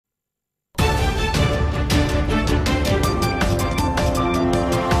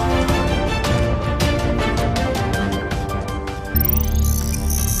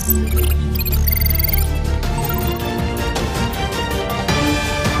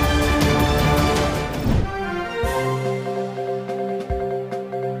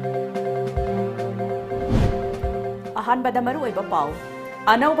अहानबदा मरुओइबा पाउ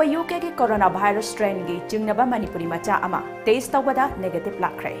अनौबा यूके की corona virus strain की चिंगनबा मणिपुरी मचा अमा टेस्ट तौबदा नेगेटिव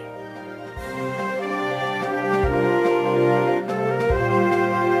लाखरे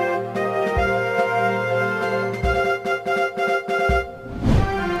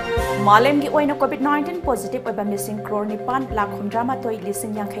मालेम की ओइना कोविड-19 positive ओइबा missing crore निपान lakh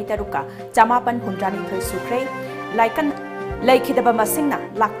 138,000 चमापन 100 सुख्रे lichen लैखिदबा मसिंगना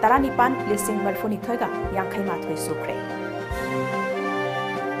lakh 19,000 सुख्रे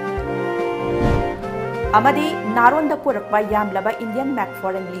अमदी नारोंदा पुरकबा यामलबा Indian Mac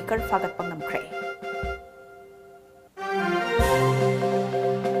foreign liquor फागतपा नमख्रे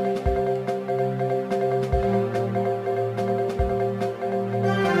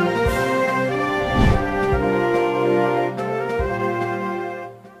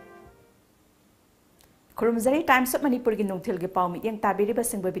खुरुमजरी times of Manipur की नुंथिल के पाउ मियंग ताबिरिबा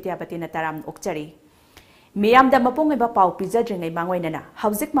सिंह विद्यापति न ताराम ओक्चरी मियामदा मपुंगबा पाउ पिजद्रिङै मांगोइनना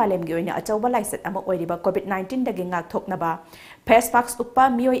हौजिक मालेम की ओइना अचौबा लाइसत अमा ओइरिबा कोविड-19 दगी ngaktoknaba फेस मास्क उपा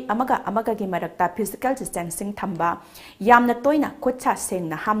मियोइ अमगा अमगा की मरक्ता फिजिकल डिस्टेंसिंग थंबा यामना तोइना खुदसा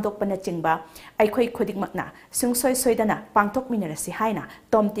सेंगना हामदोकपना चिंगबा अइखोइ खुदिकमकना सुंगसोइ सोइदना पांगथोकमिनरसि हाइना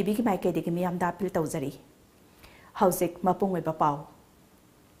टॉम टीवी की माइकेदगी मियामदा अपील तौजरी हौजिक मपुंगबा पाउ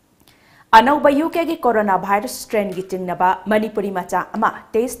अनौबा यूके की कोरोना वायरस स्ट्रेन की चिंगनबा मणिपुरी मचा अमा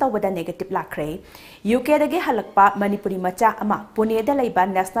टेस्ट तौबदा नेगेटिव लाखरे यूके दगे हलकपा मणिपुरी मचा अमा पुणेदा लैबा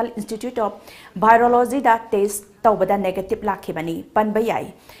नेशनल इंस्टीट्यूट ऑफ वायरोलॉजी दा test तौबदा negative लाखिबनी पनबयाई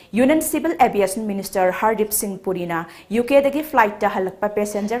union civil aviation minister Hardeep Singh पुरीना UK दगे flight दा हलकपा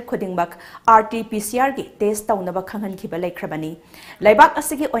पैसेंजर खुदिंगमक RT-PCR की टेस्ट तौनबा खंगनखिबा लैख्रबनी लैबाक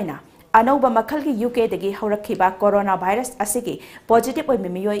असिगी ओइना अनौबा मखल की यूके दगी हौरखिबा कोरोना वायरस असिगी पॉजिटिव ओइ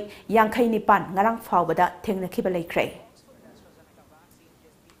मिमियोइ 59 ngarang फावबदा थेंगनखिबा लैख्रे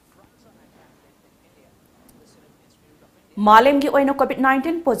मालेम की ओइना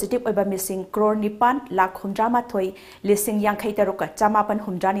कोविड-19 पॉजिटिव ओइबा मिसिंग क्रोर 9,138,000 चमापन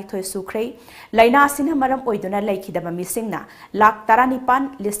 100 सुख्रे लाइना असिना मरम ओइदुना लैखिदबा मिसिंगना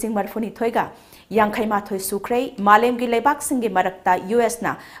 19,000 यांखैमाथोइ सुख्रे मालेम की लेबाक सिंगे मरक्ता US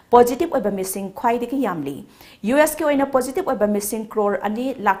ना पॉजिटिव ओइबा मिसिंग ख्वाइदगी यामली US की ओइना positive ओइबा missing crore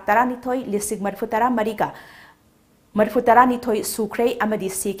 2,19,000 सुख्रे अमदी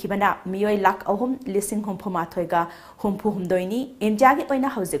सीखिबना मियोइ lakh 3,9,000 India की ओइना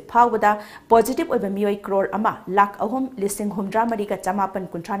हौजिक फावबदा पॉजिटिव ओइबा मियोइ क्रोर अमा लाख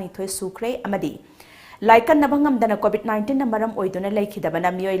 3,9,9,9 सुख्रे अमदी लाइकन नबंगमदना कोविड-19 न मरम ओइदुना लैखिदबना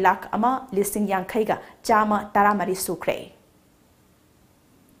मियोइ lakh 1,50,113 सुख्रे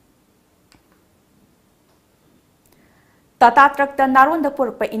Tata truck नारोंद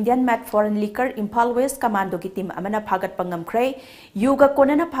पुरप Indian mat foreign liquor Imphal waste commando की टीम अमना फागत पंगमख्रे युग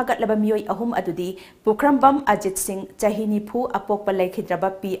कोनना फागतलब मियोइ अहुम अदुदी पुखरमबम अजित सिंह चाही निफु अपोक लैखिद्रब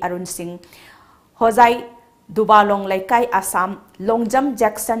पी अरुण सिंह होजाई दुबालोंग लैकाई आसाम लोंगजम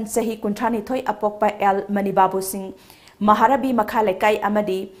जैक्सन चाही 19 अपोक एल मणिबाबू सिंह महारबी मखा लैकाई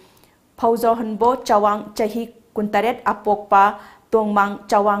अमदी फौजोहनबो चवांग चाही 19 अपोक तोंगमांग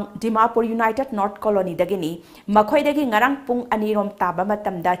चवांग Dimapur United north colony दगिनी मखोइदगी ngarang pung anirom taba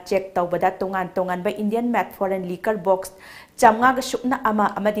matamda check tawbada tongan Indian mat foreign liquor box 500 सुकना अमा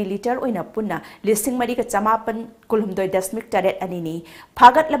अमदी लीटर ओइना पुन्ना 1,9,9,9 अनिनी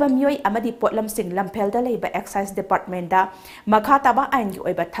फागतलबा मियोइ अमदी पोटलम सिंह लम्फेलदा लेबा एक्साइज डिपार्टमेंट दा मखा ताबा आइन की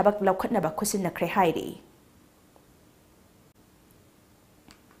ओइबा थबक लौखटनबा खुसिनख्रे हाइरी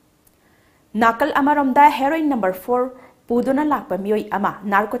नाकल अमरोमदा हेरोइन नंबर 4 पुदुना लाकपा मियोइ अमा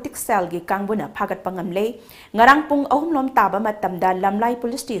नार्कोटिक सेल की कांगबुना फागत पंगमले ngarang pung ahumlom taba matamda lamlai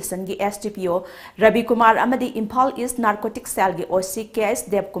police station की SDPO Ravi Kumar अमदी Imphal east narcotic cell की OC KS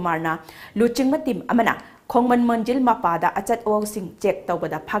देव कुमार ना लुचिंग टीम अमना खोंगमन मंजिल मपादा अचत ओग सिंह चेक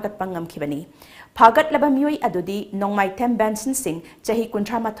तौबदा फागत पंगमखिबनी फागत लब मियोइ अदुदी नोंगमाइथेम बेंसन सिंह चाही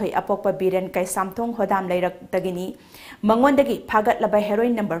 19 अपोक बीरेन कैसामथोंग होदाम लैरक दगिनी मंगोंदगी फागत लब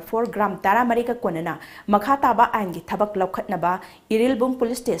हेरोइन नंबर 4 ग्राम 13 का कोनना मखा ताबा आइन की थबक लौखटनबा इरिलबुंग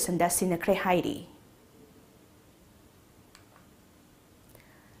पुलिस स्टेशन दा सिनख्रे हाइरी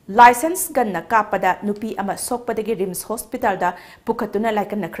लाइसेंस गन्ना कापदा नुपी अमा सोकपदगी रिम्स हॉस्पिटल दा पुखतुना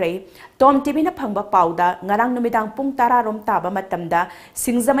लाइकनख्रे टॉम टीवी न फंगबा पाउदा ngarang numitang pung 10 rom taba matamda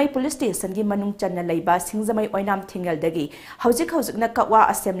सिंगजमई police station की मनुंग चन्ना लैबा सिंगजमई ओइनाम थिंगल दगी हौजिक न कवा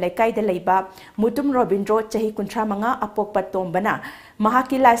असम लैकाई द लैबा मुतुम रोबिंद्रो चाही 19 अपोक पतोंबना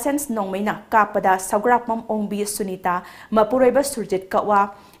महाकी लाइसेंस नोंमैना कापदा सौग्राकमम ओंबी सुनीता मपुरैबा सुरजित कवा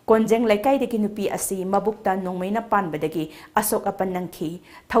Konjeng Laikai Nupi Asi, Mabukta Nongmaina Panbadagi, Asok Apan Nangki,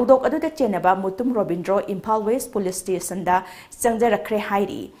 Taudok Aduda Chenaba, Mutum Robindro, Impal West Police Station da, Sangjara Kre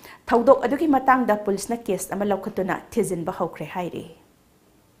Hairi, Taudok Aduki Matang da Police na case Amalokatuna, Tizin Bahau Kre Hairi.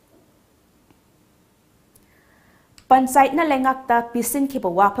 Pansait na lengakta pisin kiba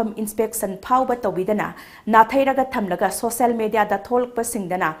wapam inspection pauba tawidana nathairaga thamlaga social media da tholkpa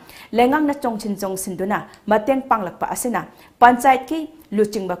singdana lengang na chongchin sinduna mateng panglakpa asina pansait ki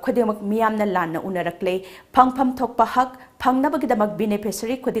luchingba khudingmak miyamna lanna unarakle phangpham thokpa hak phangnabagidamak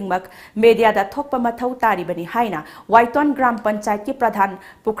beneficiary khudingmak media da thokpa mathau taribani haina Waiton Gram Panchayat ki pradhan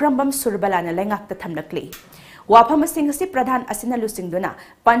Pukrambam Surbalana lengakta thamlakle Wapam Singasi Pradhan Asina Lusingduna,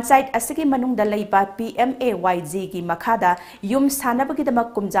 Pansait Asiki Manung Dalaiba PMAYG gi Makada, Yum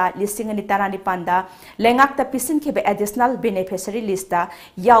Sanabagidama Kumja, listing and Tarani Panda, Lengakta Pisin Kibe additional beneficiary lista,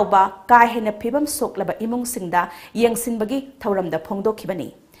 Yauba, Kahena Pibam Soklaba Imung Singda, Yang Sinbagi, Tauram da Pongdo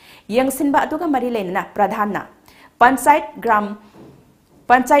Kibani. Yang Sinba Aduga Marilena, Pradhana, Pansait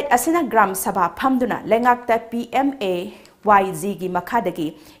Asina Gram Sabha Pamduna, Lengakta PMAYG gi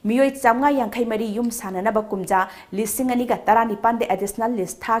Makadagi, Miyoi Changa Yankai Mari Yum Sananaba Kumja, listing aniga Tarani Pande additional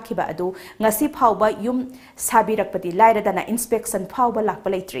list Takiba Adu, Ngasi Pauba Yum Sabirakpati Laira Dana inspection Pauba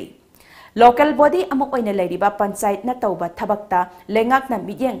Lakpalatri. Local body Amokoina Ladiba Pansait Natauba Tabakta, Lengak na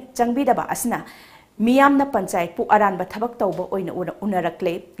Midyang Changbidaba Asna, Miyam na Pansait Pu Aranba Tabak Tauba Oina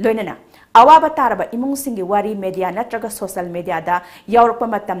Unarakle, Loinana. Awaba taraba imung singi wari media natraga social media da yaurpa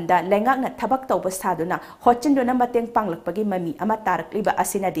matamda lengak na tabak tauba saduna hochinduna mateng panglakpagi mami ama tarakliba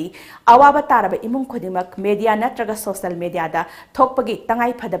asinadi awaba taraba imung khodimak media natraga social media da thokpagi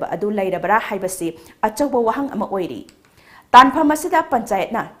tangai phadaba adu lairabara haibasi achauba wahang ama oiri tanpham asida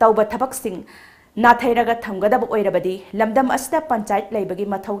panchayat na tauba thabak sing Nathairaga Thamgadaba Oirabadi, Lamdam Asida Panchayat Laibagi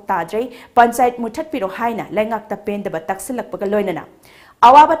Mathau Tadre, Panchayat Mutat Piro Haina, Lengakta Pendaba Taksilakpaga Loinana.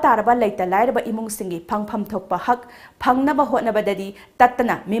 Awaba taraba laita lairaba imung singi phangpham thokpa hak phangnaba hotnabadadi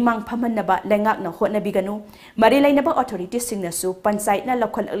tatana mimang phamannaba lengakna hotnabiganu mari lainaba authority singnasu panchayat na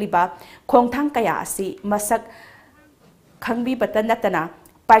lokhal aliba khongthang kaya asi masak khangbi batanatana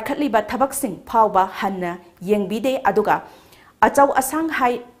paikhatliba thabak sing phawba hanna yengbide aduga achau asang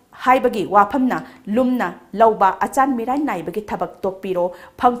haibagi waphamna lumna lauba achan mirai naibagi thabak tokpiro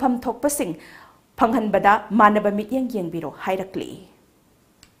phangpham thokpa sing phanghanbada manaba mityeng yengbiro hairakli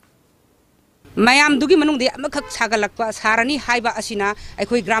Mayam dugi manung de amakak sagalakpa sarani haiba asina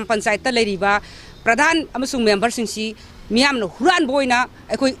aikoi gram panchayat ta leiriba pradhan amasung member singsi miyam no huran boina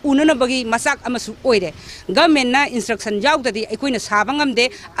aikoi unana bagi masak amasu oire government na instruction yaudadi aikoi na sabangam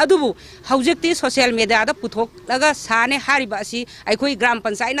de adubu haujekti social media da puthok laga sane hariba asi aikoi gram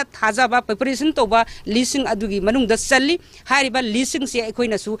panchayat na thajaba preparation toba listing adugi manung da salli hariba listing se aikoi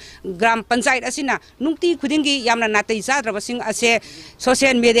na su gram panchayat asina nungti khudingi yamna natai jadraba sing ase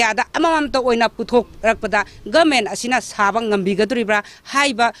social media da amamam to oina puthok rakpada government asina sabang ngambigaduribra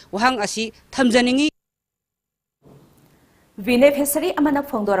haiba wahang asi thamjaningi Beneficiary amana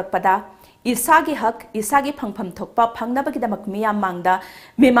phongdorakpada isagi hak isagi phangpham thokpa phangnabagidamak miyam mangda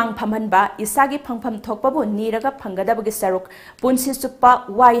mimang phamhanba isagi phangpham thokpa bu niraga phanggadabagi saruk punsi suppa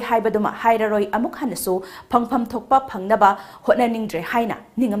wai haibaduma hairaroi amuk hanasu phangpham thokpa phangnaba hotnaningdre haina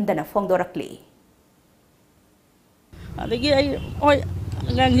ningamdana phongdorakli adagi ai oi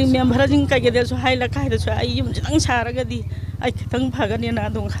gangi member jing ka gede so haila ka hida so ai yum jang saraga di ai khitang phagani na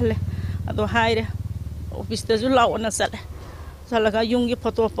dong khale ado haire office te ju law na sale salaga yungi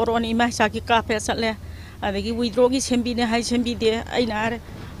photo poroni ma saki ka pe sale adagi withdraw gi sembi ne hai sembi de ai na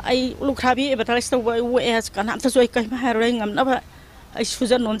ai lukhabi e batal sto wo es kana ta soi kai ma haro ngam na ba ai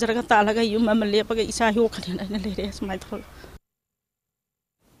sujan non jaraga talaga yum ma le pa ga isa hi khani na le res mai thol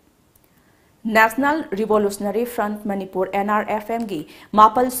National Revolutionary Front Manipur NRFM gi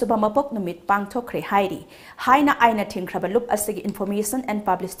Mapal Subamapok Numit Pangthokre Hairi Haina Aina Thingkrabalup Asigi Information and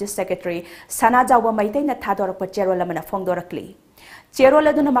Publicity Secretary Sana Jawa Maitai na Thadorpa Cherolamana Fongdorakli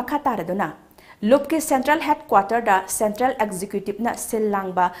Cheroladuna Makataraduna Lupki Central Headquarter da Central Executive na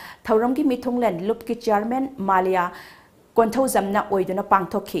Silangba Thauramgi Mithunglen Lupki Chairman Malia Konthau Zamna Oiduna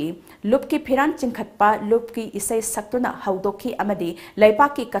Pangthokhi Lupki Phiran Chingkhatpa Lupki Isai Saktuna Haudokhi Amadi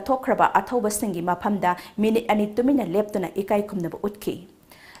Laipaki Kathokraba Athoba Singi Maphamda Minute Ani Tumina Leptuna Ikai Kumnaba Utki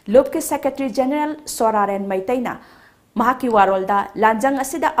Lupki Secretary General Soraren Maitaina Mahaki Warolda Lanjang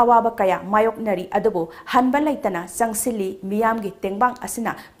Asida Awaba Kaya Mayok Nari Adubu Hanba Laitana Sangsili Miyamgi Tengbang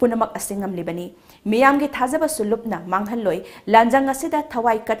Asina Punamak Asingam Libani Miyamgi Thazaba Sulupna Manghaloi Lanjang Asida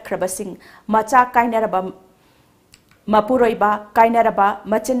Thawai Kat Krabasing Macha Kainaraba Mapuroiba, Kainaraba,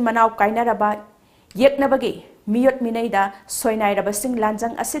 Machin Manau Kainaraba, yeknabagi miyot minaida soinai rabasing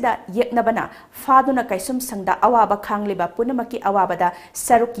lanjang asida yeknabana faduna kaisum sangda awaba khangliba punamaki awabada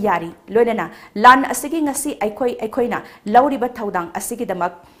saruk yari loinana lan asigi ngasi aikoina lauriba thaudang asigi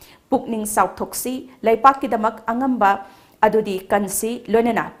damak pukning sauthoksi laipaki damak angamba adudi kansi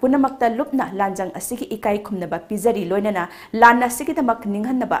loinana punamakta lupna lanjang asigi ikai khumnaba pizari loinana lan asigi damak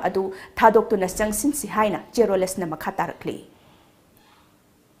ninghanaba adu thadoktuna changsinsi haina cherolesna makhatarakli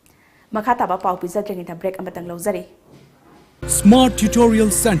makhataba pau pizatringi break amatang lawzari. Smart Tutorial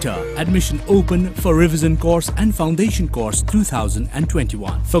Center. Admission open for revision course and foundation course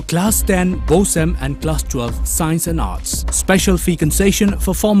 2021 for class 10 BOSEM and class 12 Science and Arts. Special fee concession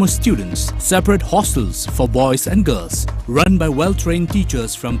for former students. Separate hostels for boys and girls. Run by well-trained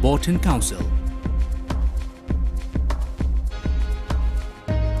teachers from Board and Council.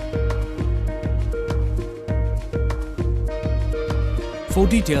 For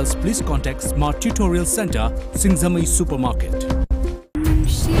details, please contact Smart Tutorial Center, Singzamai Supermarket.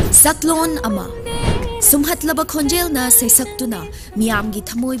 Saklon ama sumhatlaba khonjel na seisaktuna miyamgi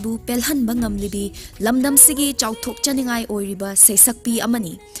thamoibu pelhanba ngamlibi lamdam sigi chauthok chaningai oiriba seisakpi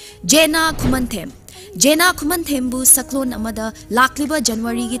amani Jena Khumanthem bu saklon amada lakliba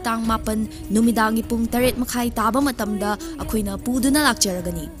January gi tang mapan numidangi pung 8 makhai taba matamda akhoina puduna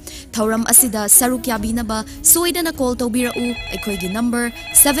lakjaragani thauram asida saruk yabinaba soidana call tobirau aikhoigi number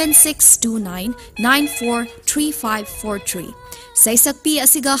 7629943543 Saisakpi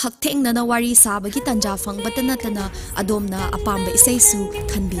asiga hakthengna na wari sabagi tanja fangbata tana adomna apamba isaisu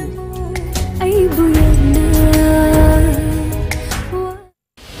khanbiu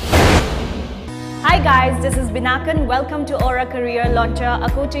Hi guys, this is Binakan. Welcome to Aura Career Launcher, a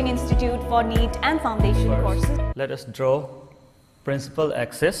coaching institute for NEET and foundation courses. Let us draw principal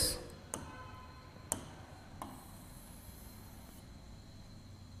axis.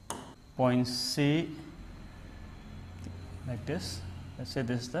 Point C like this. Let's say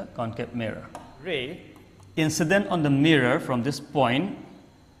this is the concave mirror. Ray incident on the mirror from this point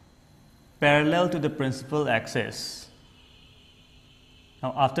parallel to the principal axis.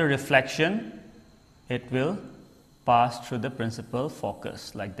 Now after reflection, it will pass through the principal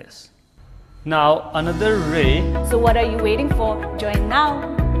focus like this. Now another ray. So what are you waiting for? Join now.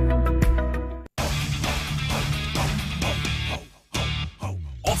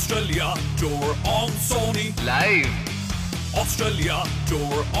 Australia tour on Sony. Live. Australia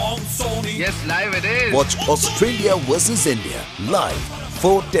tour on Sony. Yes, live it is. Watch Australia versus India live.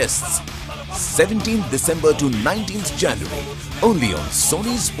 4 tests. 17th December to 19th January. Only on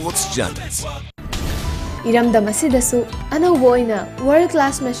Sony Sports Channels. Iramdam asidasu anauba oina world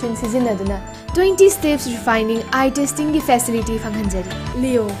class machine sizinaduna 20 steps refining eye testing gi facility phanghanjari.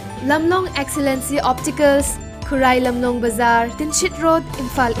 Leo Lamlong Excellency Opticals, Khurai Lamlong Bazaar, Tinshit Road,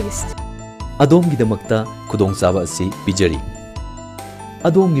 Imphal East. Adom gidamakta khudongchaba asi pijari.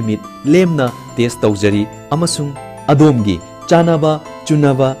 Adom gi mit lemna test tawjari amasung adom gi chanaba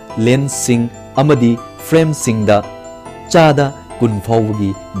chunaba lens sing amadi frame singda chada kun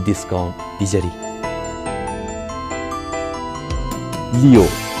fawgi discount pijari. Leo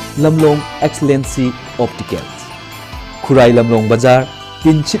Lamlong Excellency Opticals, Khurai Lamlong Bazaar,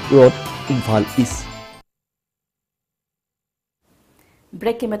 Tinchit Road, Imphal East.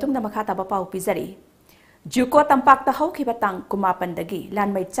 Break ki matung na makhataba pau pizari. Juko tampak ta hauki batang kumapandagi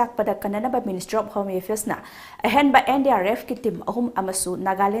lan may chakpada kananaba Ministry of Home Affairs na ahen ba NDRF ki team ahum amasu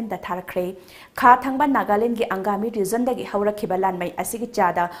Nagaland da tharakre kha thangba Nagaland gi angami region dagi haurakhiba lan may asigi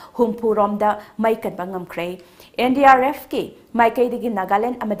chada humpu romda mai kanba ngamkre NDRF ki maikai digi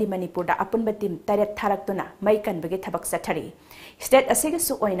Nagaland amadi Manipur da apunba team taret tharaktuna mai kanbagi thabak sathari state asigi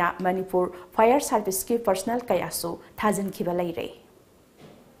su oina Manipur fire service ki personnel kayasu thajin khiba laire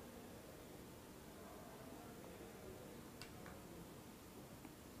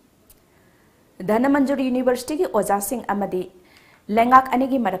Dhanamanjuri University ki Oja Singh amadi Lengak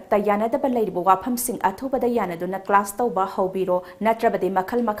anigi marakta yanadaba lairibu wafam sing athubada yanaduna class tawba hobiro natrabadi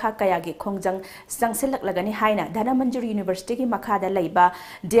makhal makha kayagi khongjang sangsilaklagani haina Dhanamanjuri University ki makhada laiba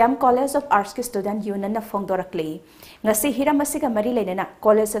DM College of Arts ki student union na phongdorakli ngasi hiramasiga mari leinana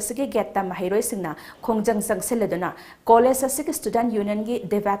college asigi getta mahiroi singna khongjang sangsiladuna college asigi student union gi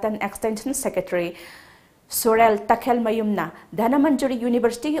Devatan Extension Secretary Sorel Takhel Mayumna Dhanamanjuri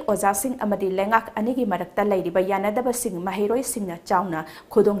University ki Oja Singh amadi Lengak anigi marakta lairiba yanadaba sing mahiroi singna chauna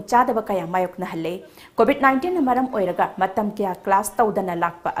khudong chadaba kaya mayokna halle COVID-19 na maram oiraga matam kya class tawdana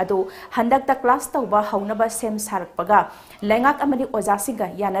lakpa adu handakta class tawba haunaba sem sarakpaga Lengak amadi Oja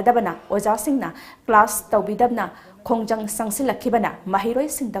Singh yanadabana Oja Singhna class tawbidabna khongjang sangsilakibana mahiroi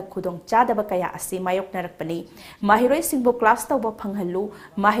singda khudong chadaba kaya asi mayok narakpani mahiroi singbu class tawba phanghalu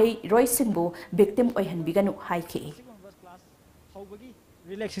mahiroi singbu victim oihanbiganu haiki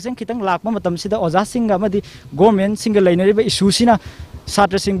relaxation kitang lakma matam sida oja singa amadi government single lainariba issue sina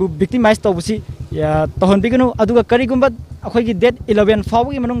satra singbu victimize tawbusi ya tohonbiganu aduga karigumba akhoi date 11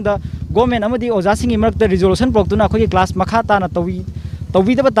 fawgi manungda government amadi oja singi marakta resolution proktuna akhoi class makha ta na tawi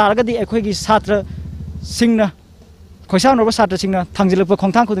daba taragadi akhoi satra singna khoisa no satra singna thangjilakpa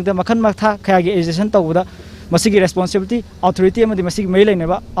khongthang khudingda makhan makha khayagi education tawbuda masigi responsibility authority amadi masigi mai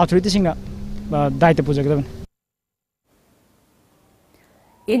lainaba authority singna daita pujagdaban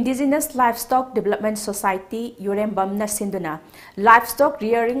Indigenous Livestock Development Society Urembam na sinduna livestock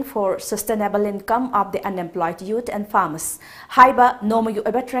rearing for sustainable income of the unemployed youth and farmers haiba nomayu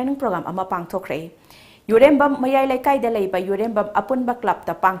eba training program ama pangthokre Urembam mayai laikai da leiba Urembam apunba club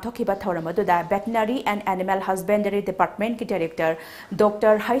ta pangthokiba thoramadu da veterinary and animal husbandry department ki director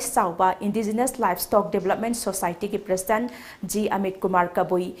Dr. Haisauba Indigenous Livestock Development Society ki president G Amit Kumar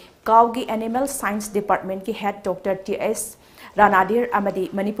Kabui Kaugi Animal Science Department ki head Dr. TS Ranadir Amadi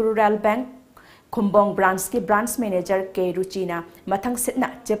Manipuri Rural Bank Kumbong branch ki branch manager K Ruchina mathang sitna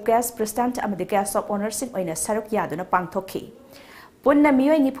chief guest president amadi guest of honor sing oina saruk yaduna pangthokhi punna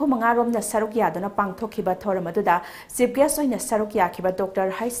miyoi nipu mangarom na saruk yaduna pangthokhi ba thoramadуда chief guest oina saruk yakhiba Dr.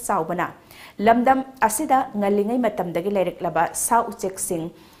 Hais Saubana lamdam asida ngalingai matamdagi lereklaba sa uchek sing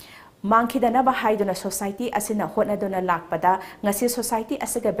Mangkidana bahaiduna society asina hotnaduna lakpada ngasi society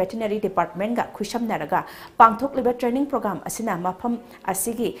asiga veterinary department ga khusham naraga pangthok liba training program asina mafam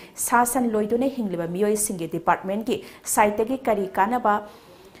asigi sasan loidune hingliba miyoi singi department ki site gi kari kanaba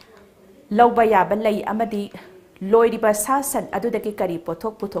lawba yaba lai amadi loiriba sasan adudagi kari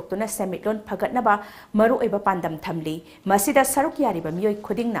pothok puthok tuna semitlon phagatnaba maru oiba pandam thamli masida saruk yariba miyoi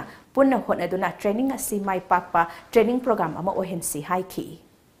khudingna punna hotnaduna training asi mai pakpa training program ama ohensi haiki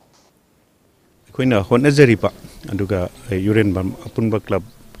Koina honazaripa aduga Urembam apunba club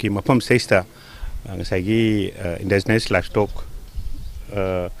ki mafam seista ngasagi Indigenous Livestock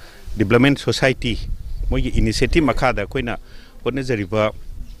Development Society moi initiative makada koina honazaripa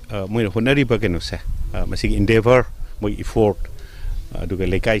moi honaripa kenose masigi endeavor moi effort aduga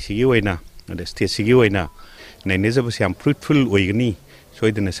lekai sigi oina ade state sigi oina nainezaba siam fruitful oigani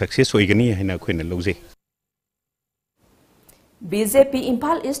soidana success oigani haina koina loje BJP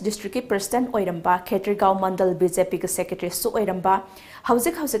Impal East District President Oiramba Khetrigao Mandal BJP ke Secretary Su Oiramba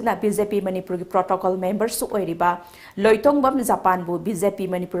Haujik na BJP Manipur ki protocol member Su Oiriba Loitongbam Japan bu BJP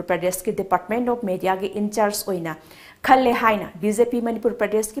Manipur Pradesh ki Department of Media ki in charge oina khalle haina BJP Manipur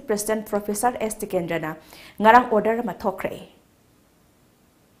Pradesh ki President Professor S Tikendrana ngarang order ma thokre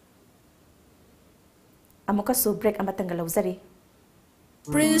amuka su break amatangal lauzari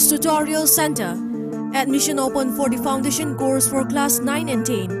Prince Tutorial Center. Admission open for the foundation course for class 9 and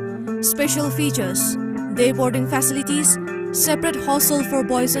 10. Special features: day boarding facilities, separate hostel for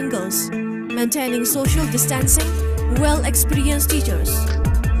boys and girls, maintaining social distancing, well-experienced teachers.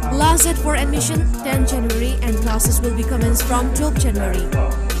 Last date for admission 10 January and classes will be commenced from 12 January.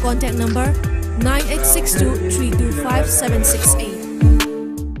 Contact number 9862325768.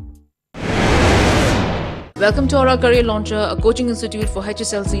 Welcome to our Career Launcher, a coaching institute for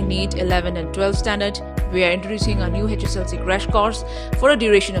HSLC NEET 11 and 12 standard. We are introducing our new HSLC crash course for a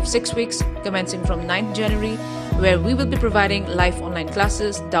duration of 6 weeks, commencing from 9th January, where we will be providing live online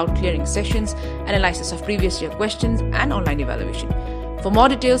classes, doubt clearing sessions, analysis of previous year questions, and online evaluation. For more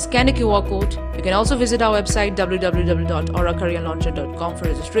details, scan a QR code. You can also visit our website www.auracareerlauncher.com for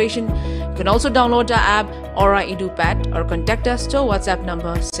registration. You can also download our app Aura EduPad or contact us to our WhatsApp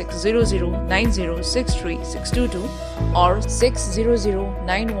number 600-9063-622 or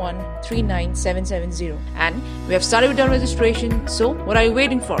 600-9139-770. And we have started with our registration, so what are you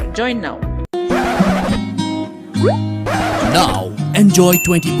waiting for? Join now. Now enjoy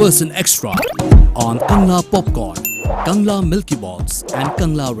 20% extra on Kangla Popcorn, Kangla Milky Balls and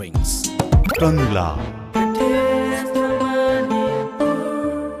Kangla Rings. Kangla.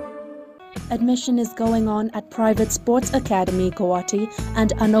 Admission is going on at Private Sports Academy Guwahati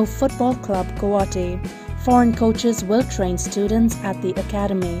and Ano Football Club Guwahati. Foreign coaches will train students at the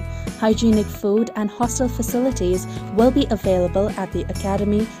academy. Hygienic food and hostel facilities will be available at the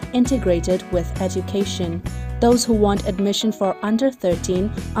academy, integrated with education. Those who want admission for under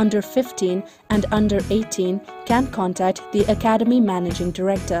 13, under 15 and under 18 can contact the Academy Managing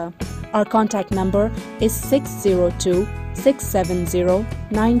Director. Our contact number is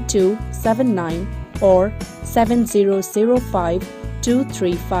 602-670-9279 or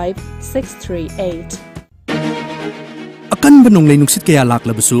 7005-235-638. Akan banong lay nuksit kaya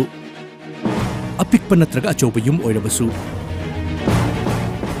laklabasu apik apikpa natraga achauba yum oirabasu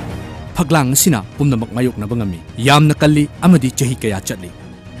phaglang sina pumnamak mayok na bangami yamna kalli amadi chahi kaya chatli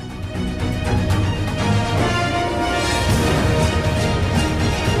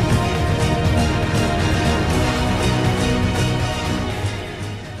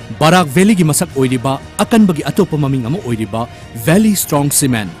Barak Valley gi masak oiriba akan bagi atopa maming ama oiriba Valley Strong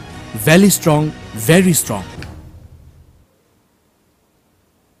Cement. Valley Strong, very strong.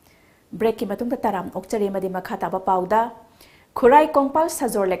 Break ki matung taram okchari madi makhata ba pauda Khurai Kongpal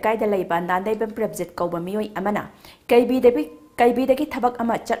Sajor lekai da laiba nandai bem prepjit kauba mioi amana kaibi dagi thabak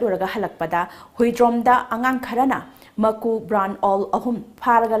ama chatluraga halakpada huidromda angang kharana maku brand all ahum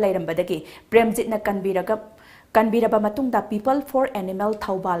pharaga lairambadagi premjit na kanbiraba matungda People for Animal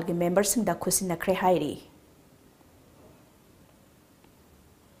Thawbal gi members singda khusina khre hairi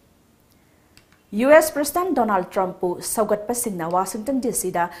US President Donald Trump pu saugat pasingna Washington DC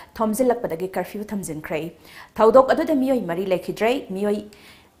da thomjilakpadagi curfew thamjinkhre thaudok aduda mioi mari lekhidrei mioi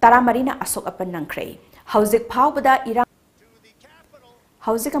taramarina asok apan nangkhre hauzik phawbada irang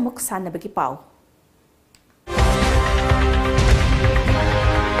hauzik amuk sanabagi pau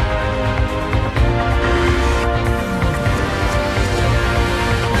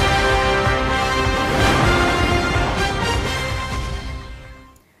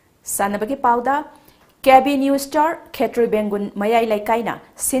Sanabagi pauda KB News Star Khetri Bengun Mayai Laikaina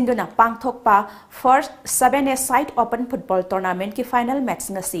Sinduna Pangthokpa First 7-a-side Open Football Tournament ki final match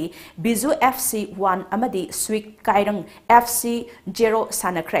ngasi Bizu FC 1 amadi Swik Kairang FC 0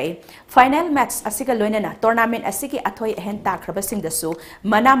 sanakrai final match asiga loinana tournament asigi athoi hen takrabasing dasu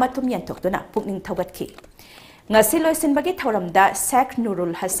mana matum yantoktuna pukning thawatki ngasi loisinbagi thoramda Sheikh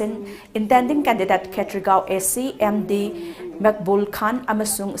Nurul Hassan intending candidate Khetrigao AC MD Makbul Khan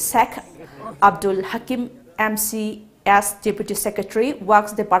amasung Sheikh Abdul Hakim MC as Deputy Secretary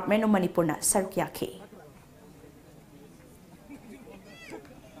Works Department of Manipur na sarukyaki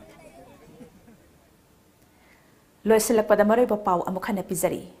loisilakpada maroy bapaw amukhana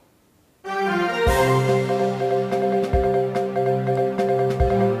pizari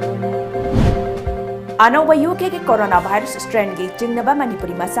Anoba UK ke coronavirus strain gi jingnaba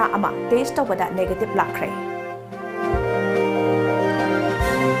Manipuri masa ama test tawada negative lakre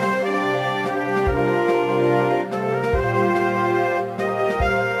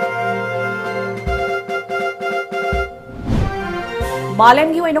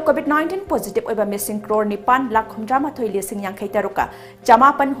Malam gi waino COVID-19 positive oiba missing crore nipan lakh humdra mathoi lesing yang khaitaruka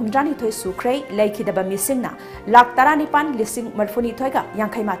chamapan humdra ni thoi sukhrei laikhidaba missing na lakh tara nipan lesing marfuni thoiga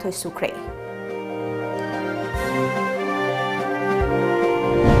yang khai mathoi sukhrei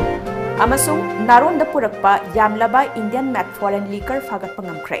Amasung naronda purakpa yamlaba Indian Mad Foreign Liquor fagat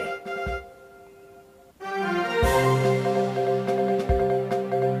pangamkhrei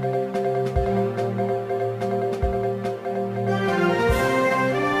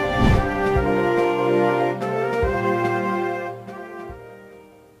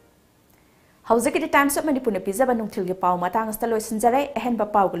Hauzaki Times of Manipur na pizza banung tilgi pau matang asta loisinjare ehen ba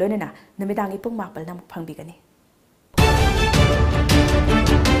pau glonena namidangi pung mapal na phangbigani